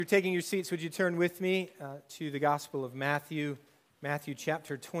If you're taking your seats, would you turn with me to the Gospel of Matthew, Matthew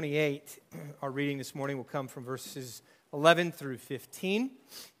chapter 28. Our reading this morning will come from verses 11 through 15.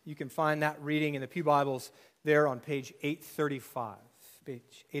 You can find that reading in the Pew Bibles there on page 835,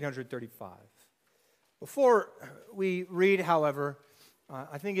 page 835. Before we read, however,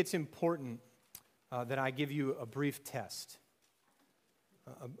 I think it's important that I give you a brief test,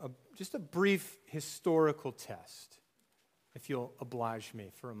 just a brief historical test, if you'll oblige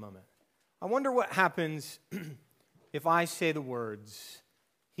me for a moment. I wonder what happens if I say the words,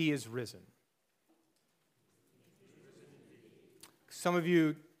 "He is risen." Some of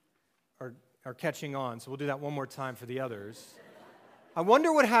you are catching on, so we'll do that one more time for the others. I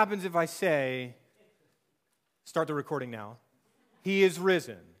wonder what happens if I say, start the recording now, "He is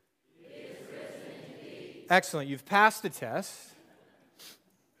risen." He is risen indeed. Excellent. You've passed the test,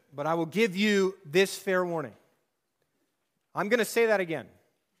 but I will give you this fair warning. I'm going to say that again,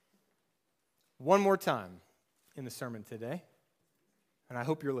 one more time in the sermon today, and I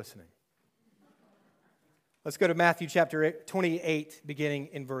hope you're listening. Let's go to Matthew chapter 28, beginning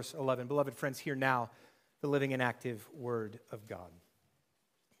in verse 11. Beloved friends, hear now the living and active word of God.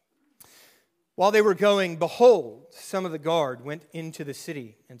 While they were going, behold, some of the guard went into the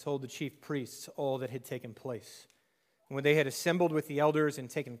city and told the chief priests all that had taken place. And when they had assembled with the elders and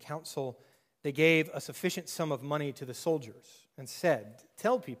taken counsel, they gave a sufficient sum of money to the soldiers and said,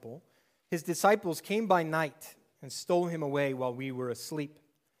 "Tell people, his disciples came by night and stole him away while we were asleep.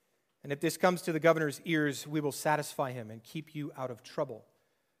 And if this comes to the governor's ears, we will satisfy him and keep you out of trouble."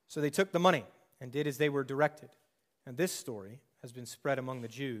 So they took the money and did as they were directed. And this story has been spread among the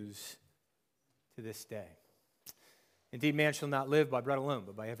Jews to this day. Indeed, man shall not live by bread alone,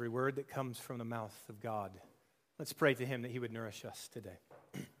 but by every word that comes from the mouth of God. Let's pray to him that he would nourish us today.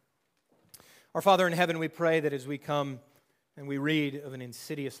 Our Father in heaven, we pray that as we come and we read of an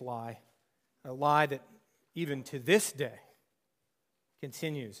insidious lie, a lie that even to this day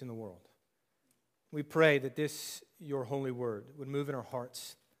continues in the world, we pray that this, your holy word, would move in our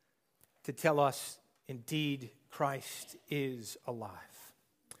hearts to tell us, indeed, Christ is alive,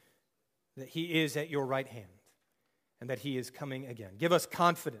 that he is at your right hand, and that he is coming again. Give us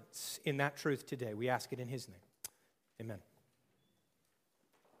confidence in that truth today. We ask it in his name. Amen.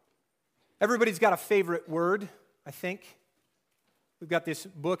 Everybody's got a favorite word, I think. We've got this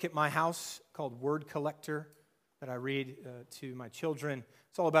book at my house called Word Collector that I read to my children.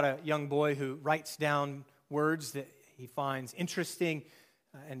 It's all about a young boy who writes down words that he finds interesting.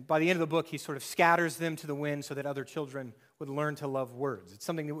 And by the end of the book, he sort of scatters them to the wind so that other children would learn to love words. It's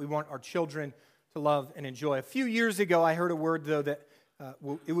something that we want our children to love and enjoy. A few years ago, I heard a word, though, that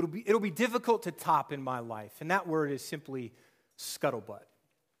it'll be difficult to top in my life. And that word is simply scuttlebutt.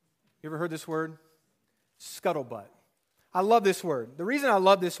 You ever heard this word? Scuttlebutt. I love this word. The reason I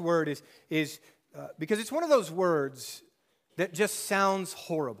love this word is because it's one of those words that just sounds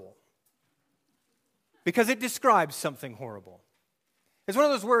horrible. Because it describes something horrible. It's one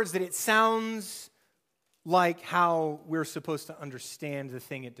of those words that it sounds like how we're supposed to understand the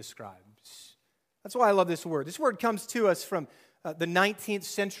thing it describes. That's why I love this word. This word comes to us from the 19th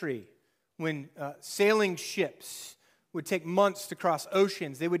century when sailing ships would take months to cross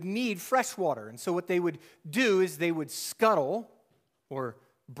oceans. They would need fresh water. And so what they would do is they would scuttle or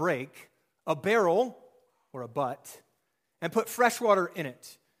break a barrel or a butt and put fresh water in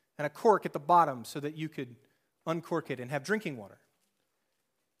it and a cork at the bottom so that you could uncork it and have drinking water.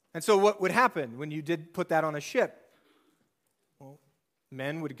 And so what would happen when you did put that on a ship? Well,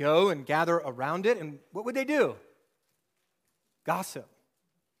 men would go and gather around it, and what would they do? Gossip.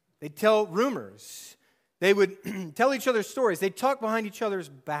 They'd tell rumors. They would tell each other stories. They'd talk behind each other's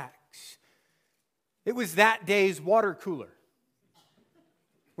backs. It was that day's water cooler,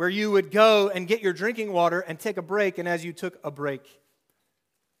 where you would go and get your drinking water and take a break, and as you took a break,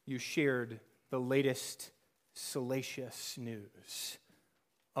 you shared the latest salacious news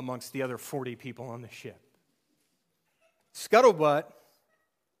amongst the other 40 people on the ship. Scuttlebutt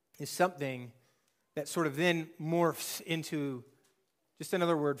is something that sort of then morphs into just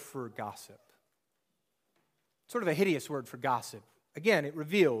another word for gossip. Sort of a hideous word for gossip. Again, it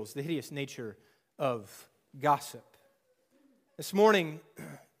reveals the hideous nature of gossip. This morning,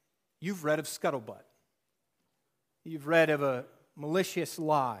 you've read of scuttlebutt. You've read of a malicious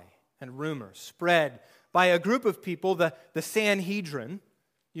lie and rumor spread by a group of people, the Sanhedrin.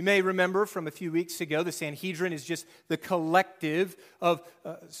 You may remember from a few weeks ago, the Sanhedrin is just the collective of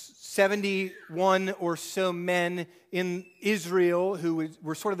 71 or so men in Israel who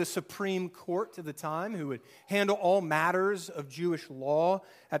were sort of the supreme court of the time, who would handle all matters of Jewish law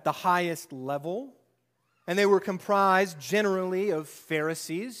at the highest level. And they were comprised generally of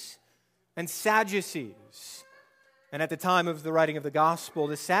Pharisees and Sadducees. And at the time of the writing of the gospel,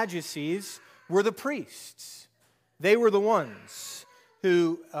 the Sadducees were the priests. They were the ones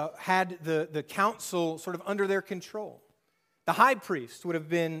who had the council sort of under their control. The high priest would have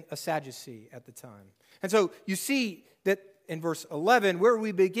been a Sadducee at the time. And so you see that in verse 11, where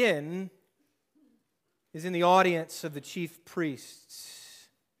we begin is in the audience of the chief priests,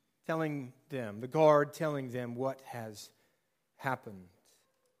 telling them, the guard telling them what has happened.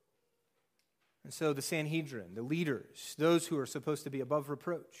 And so the Sanhedrin, the leaders, those who are supposed to be above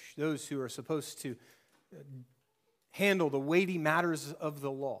reproach, those who are supposed to handle the weighty matters of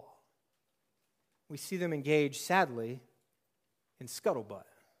the law, we see them engage, sadly, in scuttlebutt.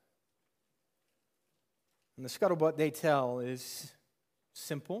 And the scuttlebutt they tell is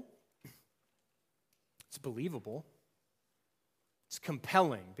simple, it's believable, it's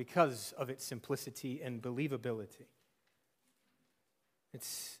compelling because of its simplicity and believability.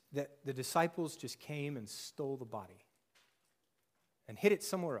 It's that the disciples just came and stole the body and hid it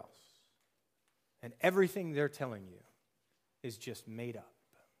somewhere else. And everything they're telling you is just made up.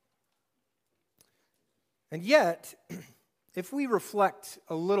 And yet, if we reflect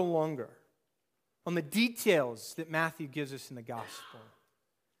a little longer on the details that Matthew gives us in the gospel,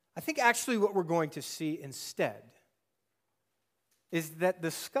 I think actually what we're going to see instead is that the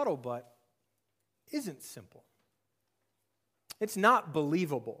scuttlebutt isn't simple. It's not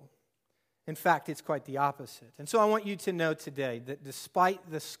believable. In fact, it's quite the opposite. And so I want you to know today that despite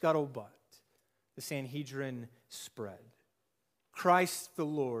the scuttlebutt, the Sanhedrin spread, Christ the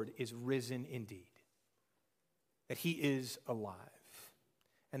Lord is risen indeed, that he is alive,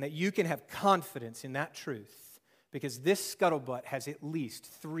 and that you can have confidence in that truth because this scuttlebutt has at least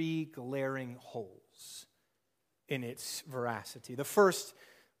 3 glaring holes in its veracity. The first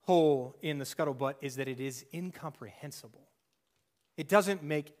hole in the scuttlebutt is that it is incomprehensible. It doesn't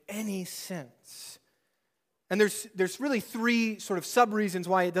make any sense. And there's really 3 sort of sub-reasons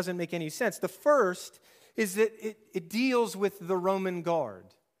why it doesn't make any sense. The first is that it deals with the Roman guard.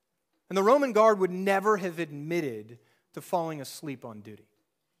 And the Roman guard would never have admitted to falling asleep on duty.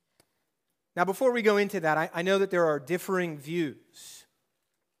 Now, before we go into that, I know that there are differing views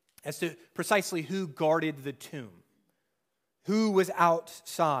as to precisely who guarded the tomb, who was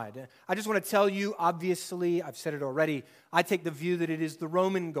outside. I just want to tell you, obviously, I've said it already, I take the view that it is the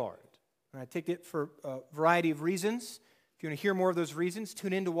Roman guard. And I take it for a variety of reasons. If you want to hear more of those reasons,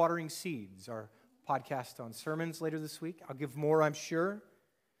 tune into Watering Seeds, our podcast on sermons later this week. I'll give more, I'm sure.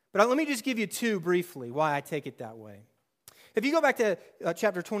 But let me just give you 2 briefly why I take it that way. If you go back to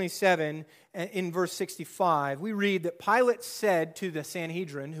chapter 27, in verse 65, we read that Pilate said to the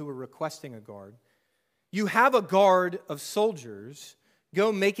Sanhedrin, who were requesting a guard, "You have a guard of soldiers.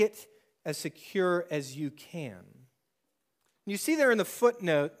 Go make it as secure as you can." You see there in the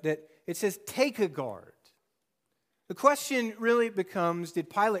footnote that it says, "Take a guard." The question really becomes, did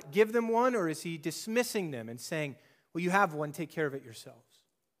Pilate give them one, or is he dismissing them and saying, well, you have one, take care of it yourselves?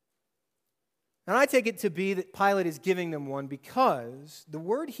 And I take it to be that Pilate is giving them one because the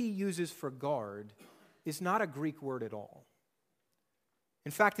word he uses for guard is not a Greek word at all.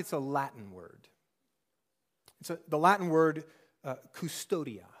 In fact, it's a Latin word. It's the Latin word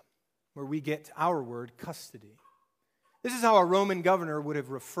custodia, where we get our word custody. This is how a Roman governor would have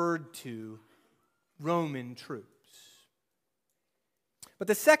referred to Roman troops. But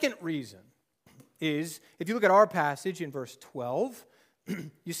the second reason is, if you look at our passage in verse 12,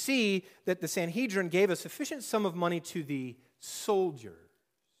 you see that the Sanhedrin gave a sufficient sum of money to the soldiers.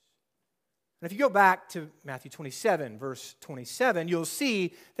 And if you go back to Matthew 27, verse 27, you'll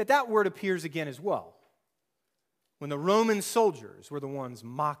see that that word appears again as well, when the Roman soldiers were the ones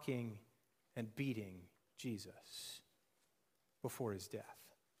mocking and beating Jesus before his death.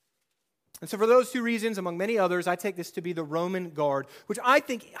 And so for those 2 reasons, among many others, I take this to be the Roman guard, which I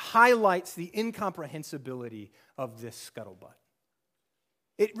think highlights the incomprehensibility of this scuttlebutt.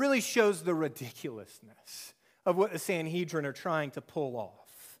 It really shows the ridiculousness of what the Sanhedrin are trying to pull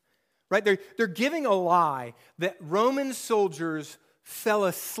off. Right? They're giving a lie that Roman soldiers fell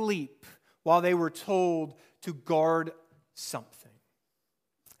asleep while they were told to guard something.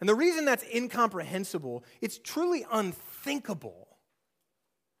 And the reason that's incomprehensible, it's truly unthinkable.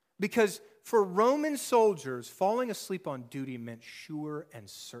 Because for Roman soldiers, falling asleep on duty meant sure and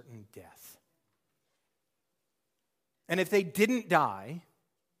certain death. And if they didn't die,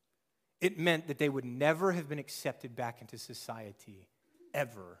 it meant that they would never have been accepted back into society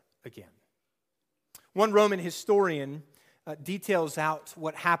ever again. One Roman historian details out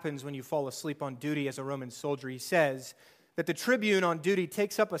what happens when you fall asleep on duty as a Roman soldier. He says that the tribune on duty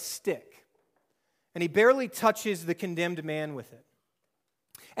takes up a stick and he barely touches the condemned man with it.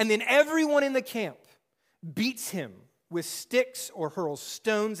 And then everyone in the camp beats him with sticks or hurls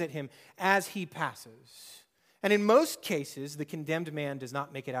stones at him as he passes. And in most cases, the condemned man does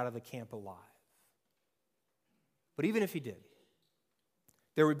not make it out of the camp alive. But even if he did,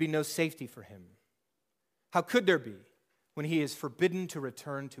 there would be no safety for him. How could there be when he is forbidden to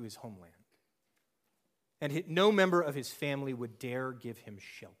return to his homeland? And no member of his family would dare give him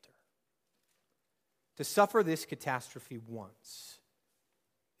shelter. To suffer this catastrophe once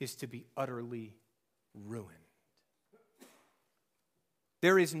is to be utterly ruined.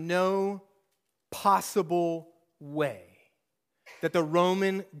 There is no possible way that the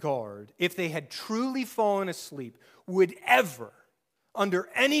Roman guard, if they had truly fallen asleep, would ever, under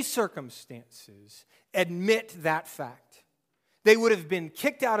any circumstances, admit that fact. They would have been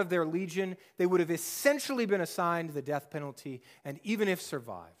kicked out of their legion. They would have essentially been assigned the death penalty, and even if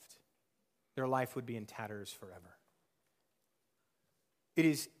survived, their life would be in tatters forever. It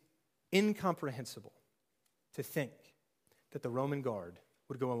is incomprehensible to think that the Roman guard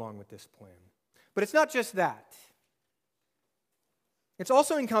would go along with this plan. But it's not just that. It's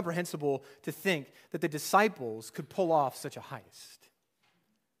also incomprehensible to think that the disciples could pull off such a heist.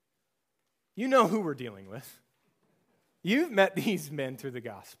 You know who we're dealing with. You've met these men through the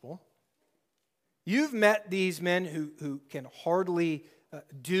gospel. You've met these men who can hardly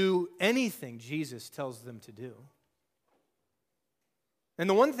do anything Jesus tells them to do. And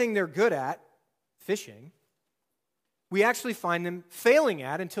the one thing they're good at, fishing, we actually find them failing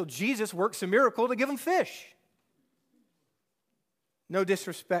at until Jesus works a miracle to give them fish. No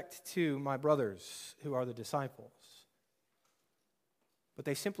disrespect to my brothers who are the disciples, but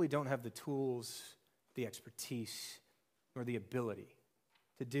they simply don't have the tools, the expertise, nor the ability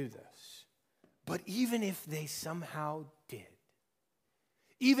to do this. But even if they somehow did,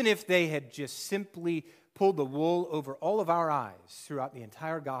 even if they had just simply pulled the wool over all of our eyes throughout the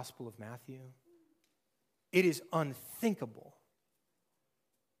entire Gospel of Matthew, it is unthinkable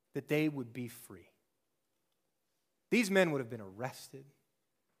that they would be free. These men would have been arrested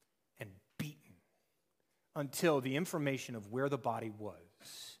and beaten until the information of where the body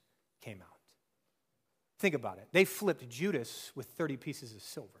was came out. Think about it. They flipped Judas with 30 pieces of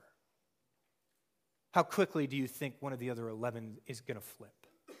silver. How quickly do you think one of the other 11 is going to flip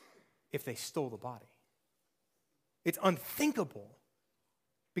if they stole the body? It's unthinkable.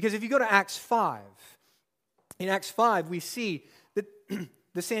 Because if you go to Acts 5, in Acts 5, we see that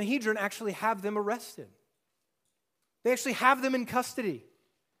the Sanhedrin actually have them arrested. They actually have them in custody.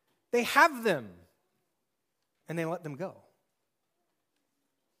 They have them, and they let them go.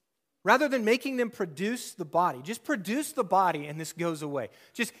 Rather than making them produce the body, just produce the body and this goes away.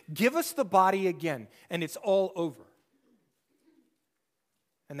 Just give us the body again, and it's all over.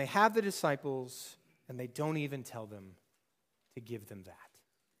 And they have the disciples, and they don't even tell them to give them that.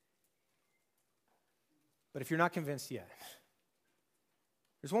 But if you're not convinced yet,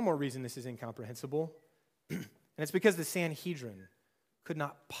 there's one more reason this is incomprehensible. And it's because the Sanhedrin could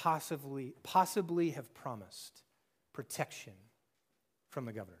not possibly have promised protection from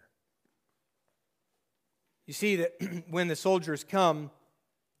the governor. You see that when the soldiers come,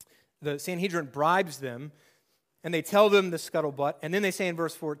 the Sanhedrin bribes them, and they tell them the scuttlebutt, and then they say in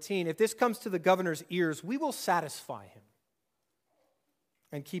verse 14, if this comes to the governor's ears, we will satisfy him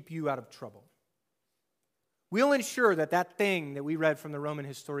and keep you out of trouble. We'll ensure that that thing that we read from the Roman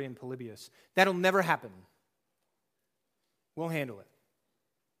historian Polybius, that'll never happen. We'll handle it.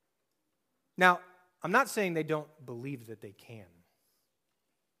 Now, I'm not saying they don't believe that they can.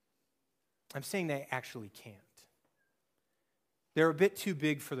 I'm saying they actually can't. They're a bit too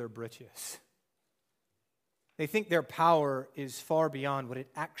big for their britches. They think their power is far beyond what it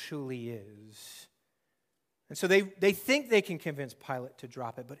actually is. And so they think they can convince Pilate to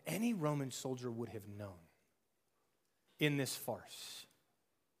drop it, but any Roman soldier would have known in this farce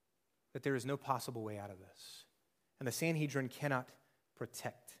that there is no possible way out of this. And the Sanhedrin cannot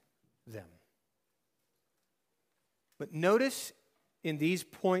protect them. But notice in these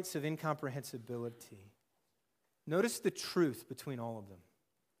points of incomprehensibility, notice the truth between all of them.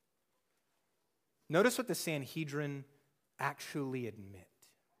 Notice what the Sanhedrin actually admit.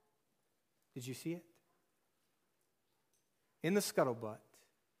 Did you see it? In the scuttlebutt,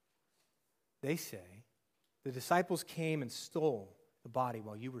 they say, the disciples came and stole the body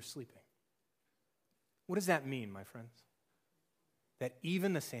while you were sleeping. What does that mean, my friends? That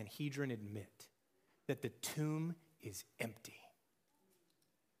even the Sanhedrin admit that the tomb is empty.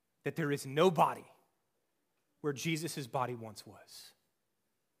 That there is no body where Jesus' body once was.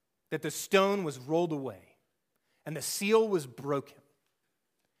 That the stone was rolled away and the seal was broken.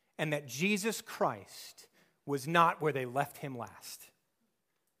 and that Jesus Christ was not where they left him last.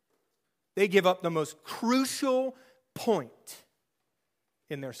 They give up the most crucial point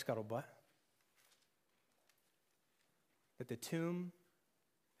in their scuttlebutt, that the tomb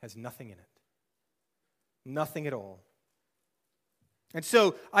has nothing in it. Nothing at all. And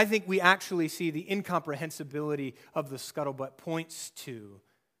so I think we actually see the incomprehensibility of the scuttlebutt points to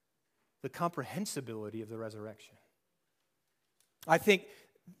the comprehensibility of the resurrection. I think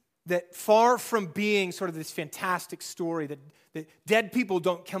that far from being sort of this fantastic story that dead people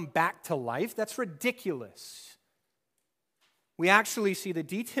don't come back to life, that's ridiculous. We actually see the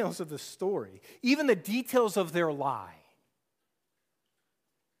details of the story, even the details of their lie,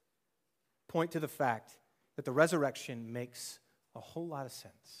 point to the fact that the resurrection makes a whole lot of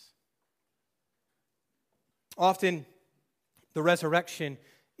sense. Often, the resurrection,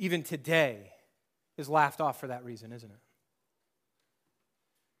 even today, is laughed off for that reason, isn't it?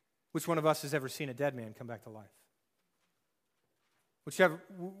 Which one of us has ever seen a dead man come back to life?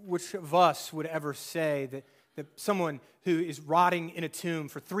 Which of us would ever say that someone who is rotting in a tomb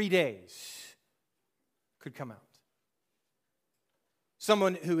for 3 days could come out?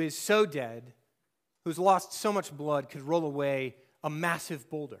 Someone who is so dead, who's lost so much blood, could roll away a massive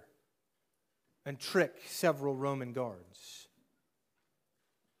boulder and trick several Roman guards.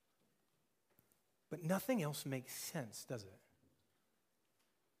 But nothing else makes sense, does it?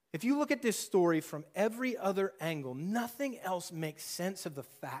 If you look at this story from every other angle, nothing else makes sense of the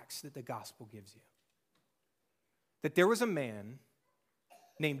facts that the gospel gives you. That there was a man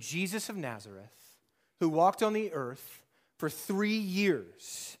named Jesus of Nazareth who walked on the earth for 3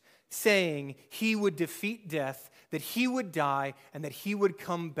 years, saying he would defeat death, that he would die, and that he would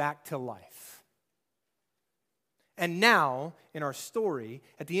come back to life. And now, in our story,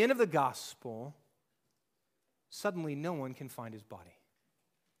 at the end of the gospel, suddenly no one can find his body.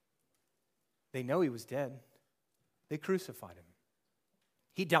 They know he was dead. They crucified him.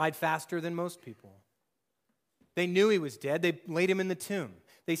 He died faster than most people. They knew he was dead. They laid him in the tomb.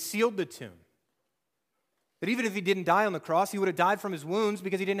 They sealed the tomb. But even if he didn't die on the cross, he would have died from his wounds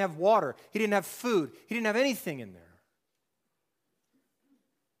because he didn't have water. He didn't have food. He didn't have anything in there.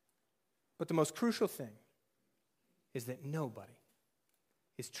 But the most crucial thing is that nobody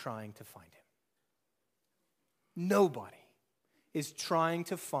is trying to find him. Nobody is trying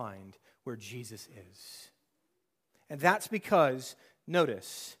to find where Jesus is. And that's because,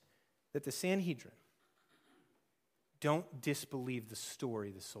 notice, that the Sanhedrin don't disbelieve the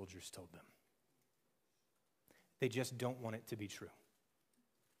story the soldiers told them. They just don't want it to be true.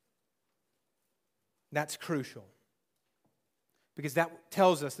 That's crucial. Because that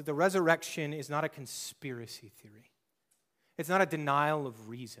tells us that the resurrection is not a conspiracy theory. It's not a denial of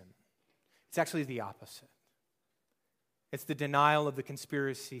reason. It's actually the opposite. It's the denial of the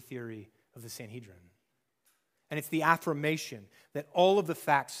conspiracy theory of the Sanhedrin. And it's the affirmation that all of the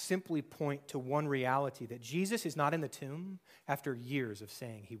facts simply point to one reality, that Jesus is not in the tomb after years of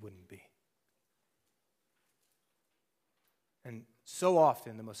saying he wouldn't be. And so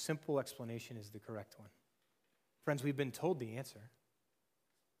often, the most simple explanation is the correct one. Friends, we've been told the answer.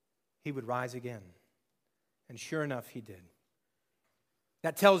 He would rise again. And sure enough, he did.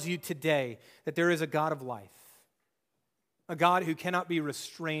 That tells you today that there is a God of life, a God who cannot be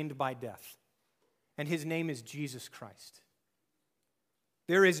restrained by death, and his name is Jesus Christ.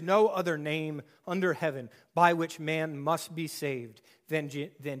 There is no other name under heaven by which man must be saved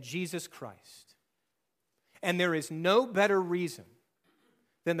than Jesus Christ. And there is no better reason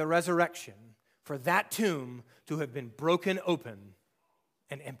than the resurrection for that tomb to have been broken open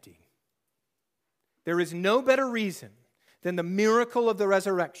and emptied. There is no better reason than the miracle of the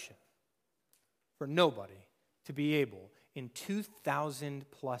resurrection for nobody to be able in 2,000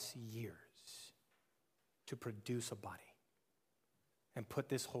 plus years to produce a body and put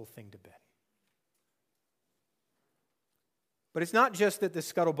this whole thing to bed. But it's not just that the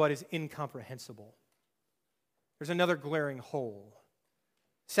scuttlebutt is incomprehensible. There's another glaring hole.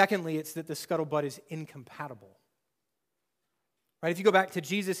 Secondly, it's that the scuttlebutt is incompatible. Right? If you go back to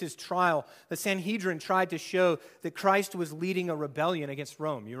Jesus' trial, the Sanhedrin tried to show that Christ was leading a rebellion against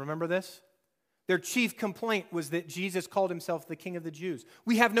Rome. You remember this? Their chief complaint was that Jesus called himself the King of the Jews.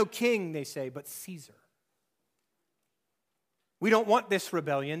 We have no king, they say, but Caesar. We don't want this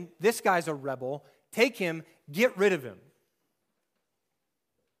rebellion. This guy's a rebel. Take him, get rid of him.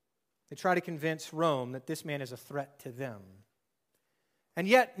 They try to convince Rome that this man is a threat to them. And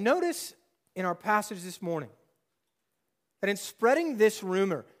yet, notice in our passage this morning that in spreading this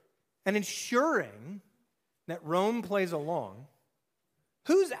rumor and ensuring that Rome plays along,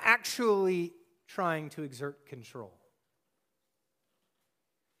 who's actually trying to exert control?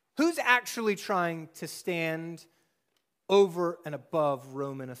 Who's actually trying to stand over and above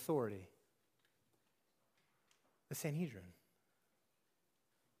Roman authority? The Sanhedrin.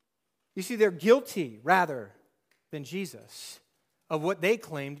 You see, they're guilty rather than Jesus of what they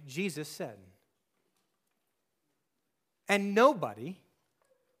claimed Jesus said. And nobody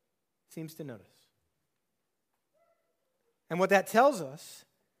seems to notice. And what that tells us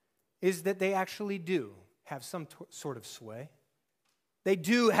is that they actually do have some sort of sway. They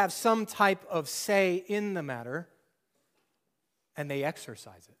do have some type of say in the matter, and they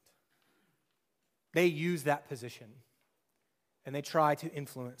exercise it. They use that position, and they try to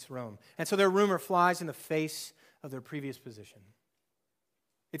influence Rome. And so their rumor flies in the face of their previous position.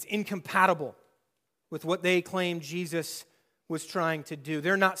 It's incompatible with what they claim Jesus was trying to do.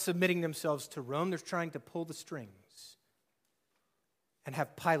 They're not submitting themselves to Rome. They're trying to pull the strings and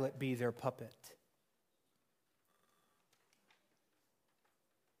have Pilate be their puppet.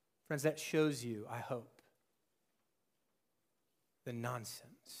 Friends, that shows you, I hope, the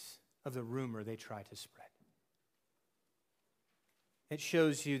nonsense of the rumor they try to spread. It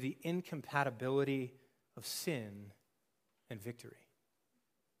shows you the incompatibility of sin and victory.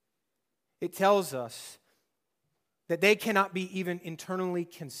 It tells us that they cannot be even internally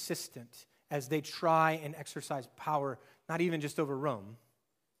consistent as they try and exercise power, not even just over Rome,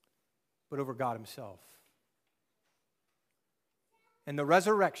 but over God himself. And the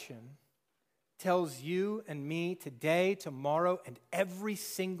resurrection tells you and me today, tomorrow, and every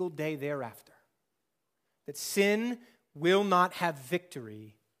single day thereafter that sin will not have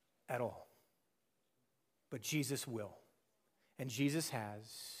victory at all. But Jesus will. And Jesus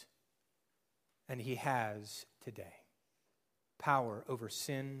has, and he has today, power over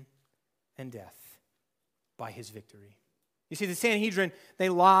sin and death by his victory. You see, the Sanhedrin, they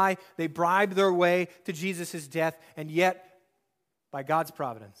lie, they bribe their way to Jesus' death, and yet, by God's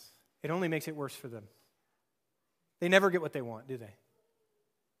providence, it only makes it worse for them. They never get what they want, do they?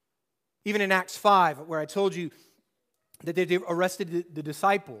 Even in Acts 5, where I told you that they arrested the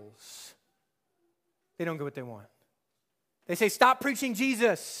disciples, they don't get what they want. They say, stop preaching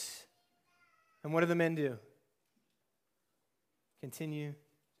Jesus. And what do the men do? Continue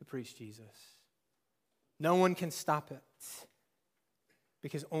to preach Jesus. No one can stop it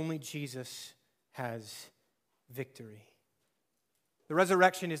because only Jesus has victory. The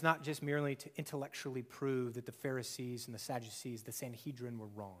resurrection is not just merely to intellectually prove that the Pharisees and the Sadducees, the Sanhedrin, were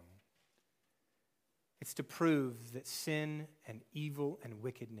wrong. It's to prove that sin and evil and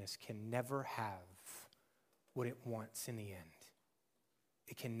wickedness can never have what it wants in the end.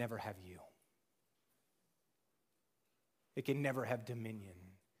 It can never have you. It can never have dominion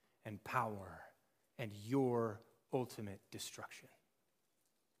and power and your ultimate destruction.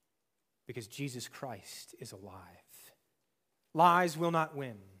 Because Jesus Christ is alive. Lies will not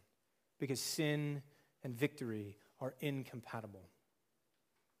win because sin and victory are incompatible.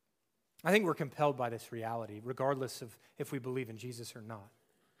 I think we're compelled by this reality, regardless of if we believe in Jesus or not.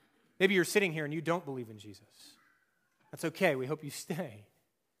 Maybe you're sitting here and you don't believe in Jesus. That's okay. We hope you stay.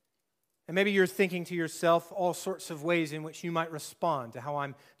 And maybe you're thinking to yourself all sorts of ways in which you might respond to how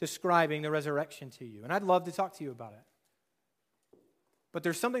I'm describing the resurrection to you. And I'd love to talk to you about it. But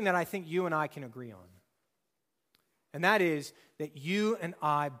there's something that I think you and I can agree on. And that is that you and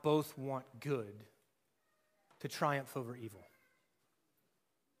I both want good to triumph over evil.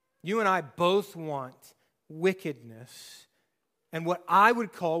 You and I both want wickedness and what I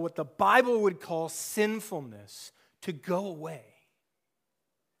would call, what the Bible would call sinfulness to go away.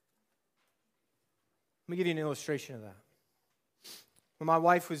 Let me give you an illustration of that. When my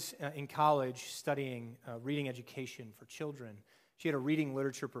wife was in college studying reading education for children, she had a reading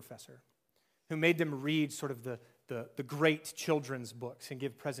literature professor who made them read sort of the great children's books and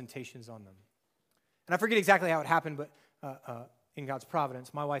give presentations on them. And I forget exactly how it happened, but in God's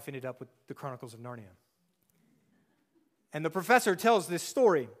providence, my wife ended up with the Chronicles of Narnia. And the professor tells this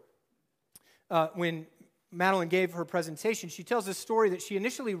story. When Madeline gave her presentation, she tells this story that she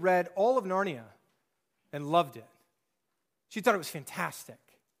initially read all of Narnia and loved it. She thought it was fantastic.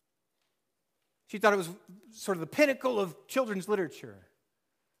 She thought it was sort of the pinnacle of children's literature.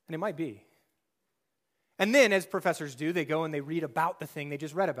 And it might be. And then, as professors do, they go and they read about the thing they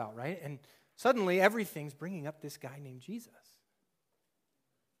just read about, right? And suddenly, everything's bringing up this guy named Jesus.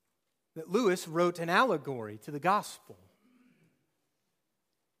 That Lewis wrote an allegory to the gospel.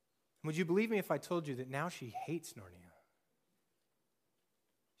 Would you believe me if I told you that now she hates Narnia?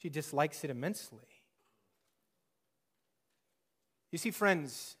 She dislikes it immensely. You see,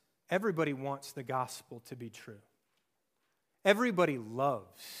 friends, everybody wants the gospel to be true. Everybody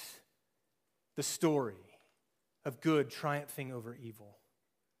loves the story of good triumphing over evil.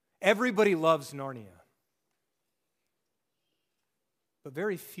 Everybody loves Narnia. But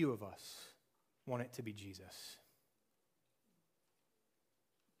very few of us want it to be Jesus.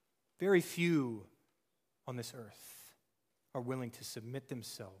 Very few on this earth are willing to submit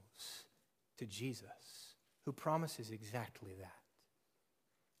themselves to Jesus, who promises exactly that,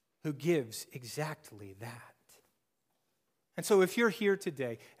 who gives exactly that. And so if you're here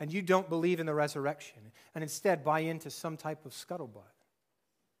today and you don't believe in the resurrection and instead buy into some type of scuttlebutt,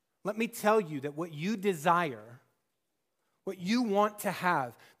 let me tell you that what you desire, what you want to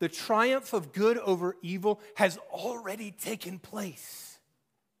have, the triumph of good over evil has already taken place.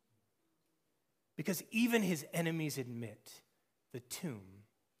 Because even his enemies admit the tomb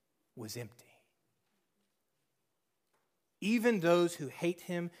was empty. Even those who hate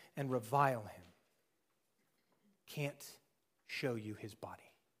him and revile him can't show you his body.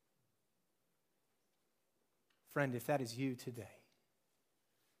 Friend, if that is you today,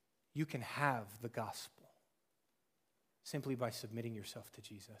 you can have the gospel simply by submitting yourself to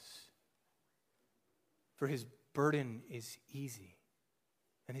Jesus. For his burden is easy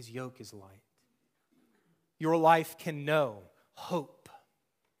and his yoke is light. Your life can know hope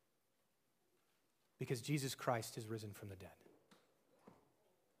because Jesus Christ is risen from the dead.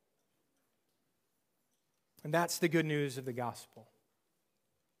 And that's the good news of the gospel.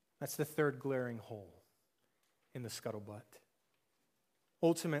 That's the third glaring hole in the scuttlebutt.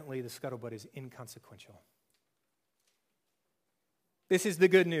 Ultimately, the scuttlebutt is inconsequential. This is the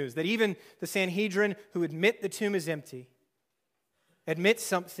good news, that even the Sanhedrin, who admit the tomb is empty, admit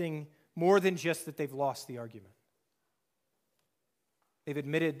something more than just that they've lost the argument. They've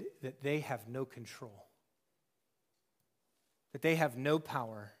admitted that they have no control, that they have no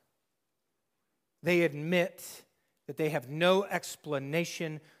power. They admit that they have no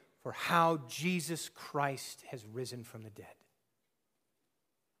explanation for how Jesus Christ has risen from the dead.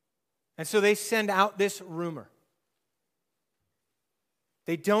 And so they send out this rumor.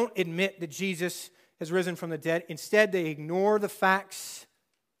 They don't admit that Jesus has risen from the dead. Instead, they ignore the facts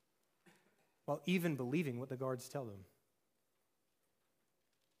while even believing what the guards tell them.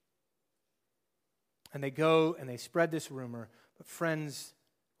 And they go and they spread this rumor. But friends,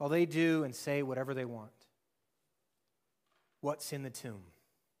 while they do and say whatever they want, what's in the tomb?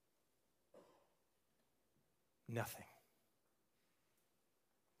 Nothing.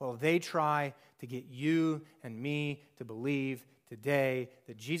 While they try to get you and me to believe today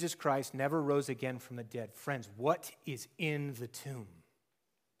that Jesus Christ never rose again from the dead, friends, what is in the tomb?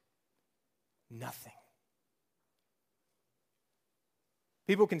 Nothing.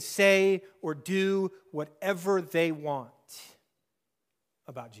 People can say or do whatever they want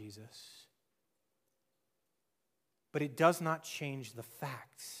about Jesus, but it does not change the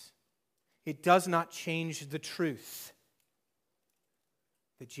facts. It does not change the truth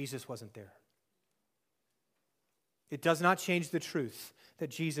that Jesus wasn't there. It does not change the truth that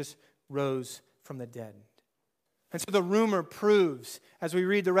Jesus rose from the dead. And so the rumor proves, as we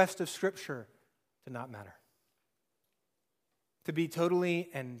read the rest of Scripture, to not matter. To be totally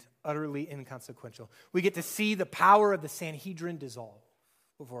and utterly inconsequential. We get to see the power of the Sanhedrin dissolve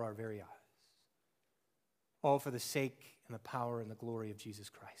before our very eyes. All for the sake and the power and the glory of Jesus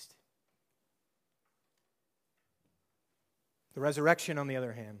Christ. The resurrection, on the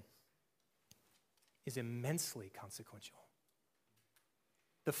other hand, is immensely consequential.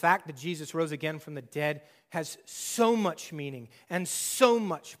 The fact that Jesus rose again from the dead has so much meaning and so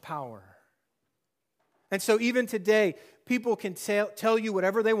much power. And so even today, people can tell you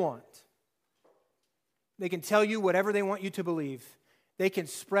whatever they want. They can tell you whatever they want you to believe. They can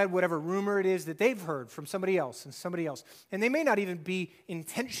spread whatever rumor it is that they've heard from somebody else and somebody else. And they may not even be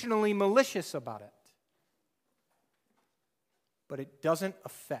intentionally malicious about it. But it doesn't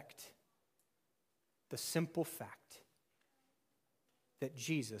affect the simple fact that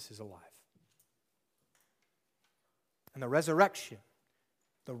Jesus is alive. And the resurrection,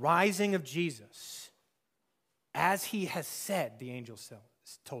 the rising of Jesus, as he has said, the angel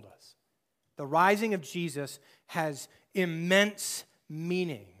told us, the rising of Jesus has immense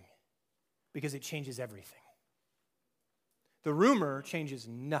meaning because it changes everything. The rumor changes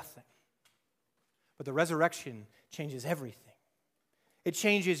nothing, but the resurrection changes everything. It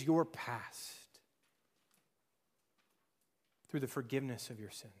changes your past through the forgiveness of your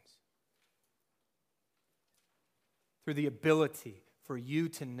sins, through the ability for you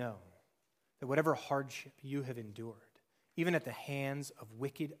to know that whatever hardship you have endured, even at the hands of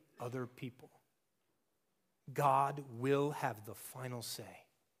wicked other people, God will have the final say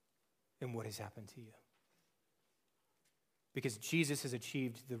in what has happened to you. Because Jesus has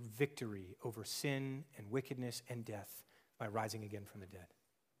achieved the victory over sin and wickedness and death by rising again from the dead.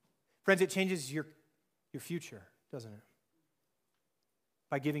 Friends, it changes your future, doesn't it?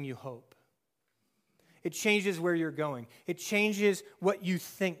 By giving you hope. It changes where you're going. It changes what you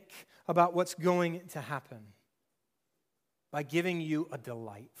think about what's going to happen by giving you a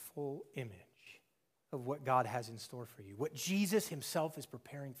delightful image of what God has in store for you, what Jesus himself is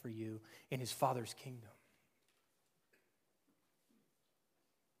preparing for you in his Father's kingdom.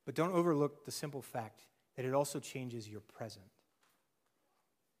 But don't overlook the simple fact that it also changes your present.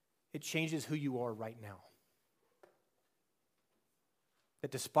 It changes who you are right now.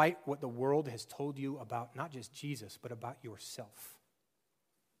 That despite what the world has told you about not just Jesus, but about yourself,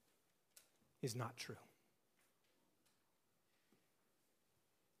 is not true.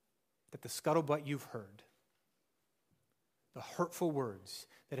 That the scuttlebutt you've heard, the hurtful words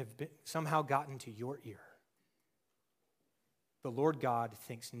that have somehow gotten to your ear, the Lord God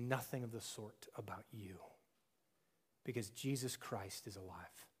thinks nothing of the sort about you because Jesus Christ is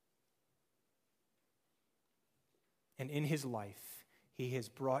alive. And in his life, he has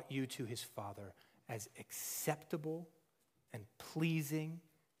brought you to his Father as acceptable and pleasing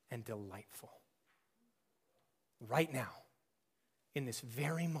and delightful. Right now, in this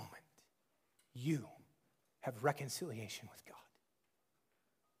very moment, you have reconciliation with God.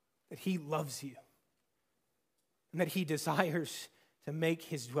 That he loves you. And that he desires to make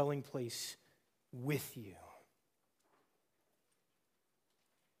his dwelling place with you.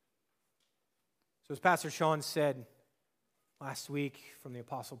 So as Pastor Sean said last week from the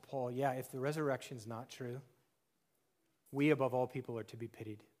Apostle Paul, yeah, if the resurrection's not true, we above all people are to be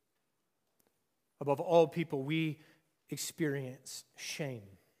pitied. Above all people, we experience shame.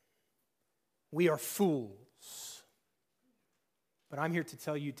 We are fools. But I'm here to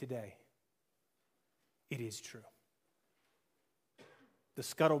tell you today, it is true. The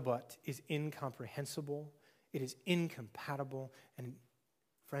scuttlebutt is incomprehensible, it is incompatible, and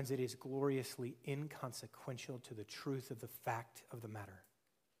friends, it is gloriously inconsequential to the truth of the fact of the matter.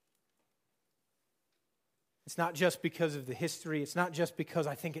 It's not just because of the history. It's not just because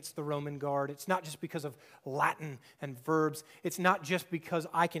I think it's the Roman guard. It's not just because of Latin and verbs. It's not just because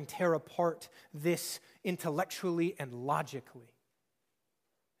I can tear apart this intellectually and logically.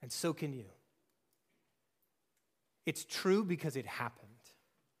 And so can you. It's true because it happened.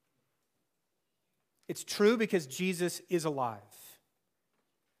 It's true because Jesus is alive.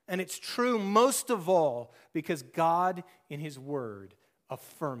 And it's true most of all because God in his word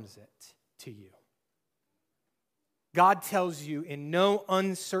affirms it to you. God tells you in no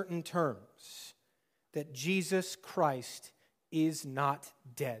uncertain terms that Jesus Christ is not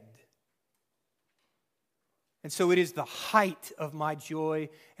dead. And so it is the height of my joy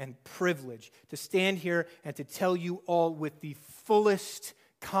and privilege to stand here and to tell you all with the fullest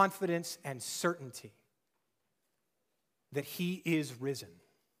confidence and certainty that he is risen.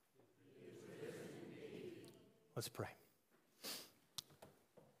 Let's pray.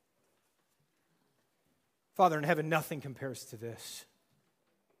 Father in heaven, nothing compares to this.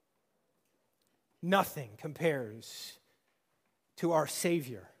 Nothing compares to our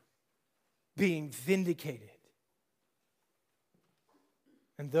Savior being vindicated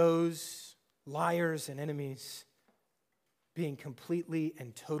and those liars and enemies being completely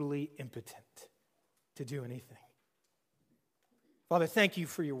and totally impotent to do anything. Father, thank you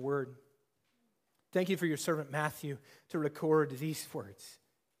for your word. Thank you for your servant Matthew to record these words.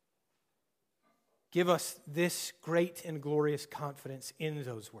 Give us this great and glorious confidence in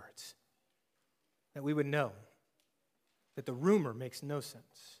those words, that we would know that the rumor makes no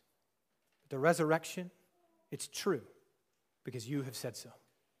sense. But the resurrection, it's true because you have said so.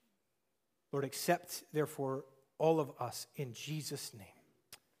 Lord, accept, therefore, all of us in Jesus' name.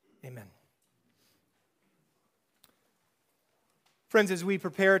 Amen. Friends, as we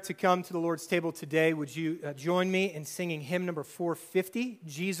prepare to come to the Lord's table today, would you join me in singing hymn number 450,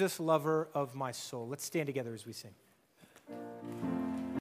 Jesus, Lover of My Soul. Let's stand together as we sing.